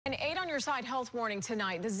your side health warning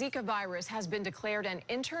tonight. The Zika virus has been declared an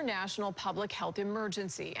international public health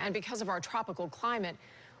emergency. And because of our tropical climate,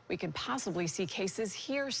 we could possibly see cases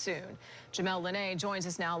here soon. Jamel Lene joins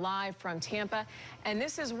us now live from Tampa. And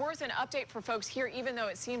this is worth an update for folks here, even though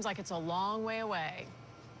it seems like it's a long way away.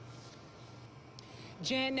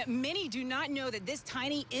 Jen, many do not know that this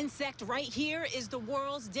tiny insect right here is the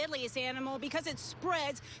world's deadliest animal because it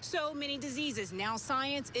spreads so many diseases. Now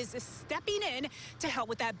science is stepping in to help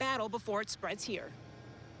with that battle before it spreads here.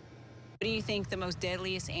 What do you think the most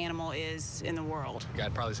deadliest animal is in the world?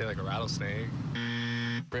 I'd probably say like a rattlesnake.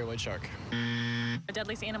 Great white shark. The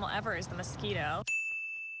deadliest animal ever is the mosquito.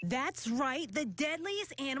 That's right. The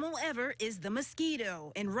deadliest animal ever is the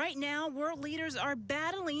mosquito. And right now, world leaders are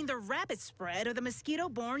battling the rapid spread of the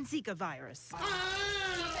mosquito-borne Zika virus.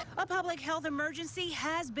 A public health emergency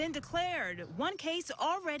has been declared. One case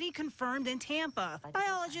already confirmed in Tampa.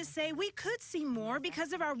 Biologists say we could see more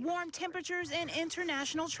because of our warm temperatures and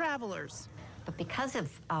international travelers. But because of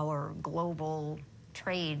our global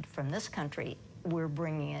trade from this country, we're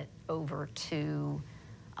bringing it over to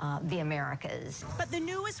the Americas. But the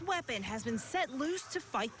newest weapon has been set loose to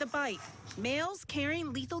fight the bite. Males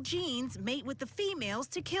carrying lethal genes mate with the females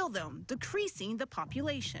to kill them, decreasing the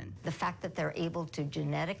population. The fact that they're able to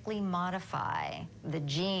genetically modify the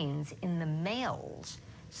genes in the males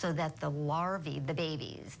so that the larvae, the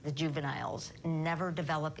babies, the juveniles, never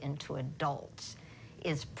develop into adults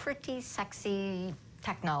is pretty sexy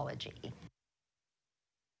technology.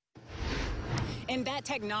 And that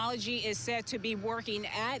technology is said to be working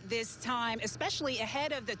at this time, especially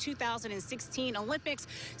ahead of the 2016 Olympics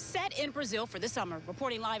set in Brazil for the summer.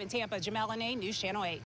 Reporting live in Tampa, Jamel Lene, News Channel 8.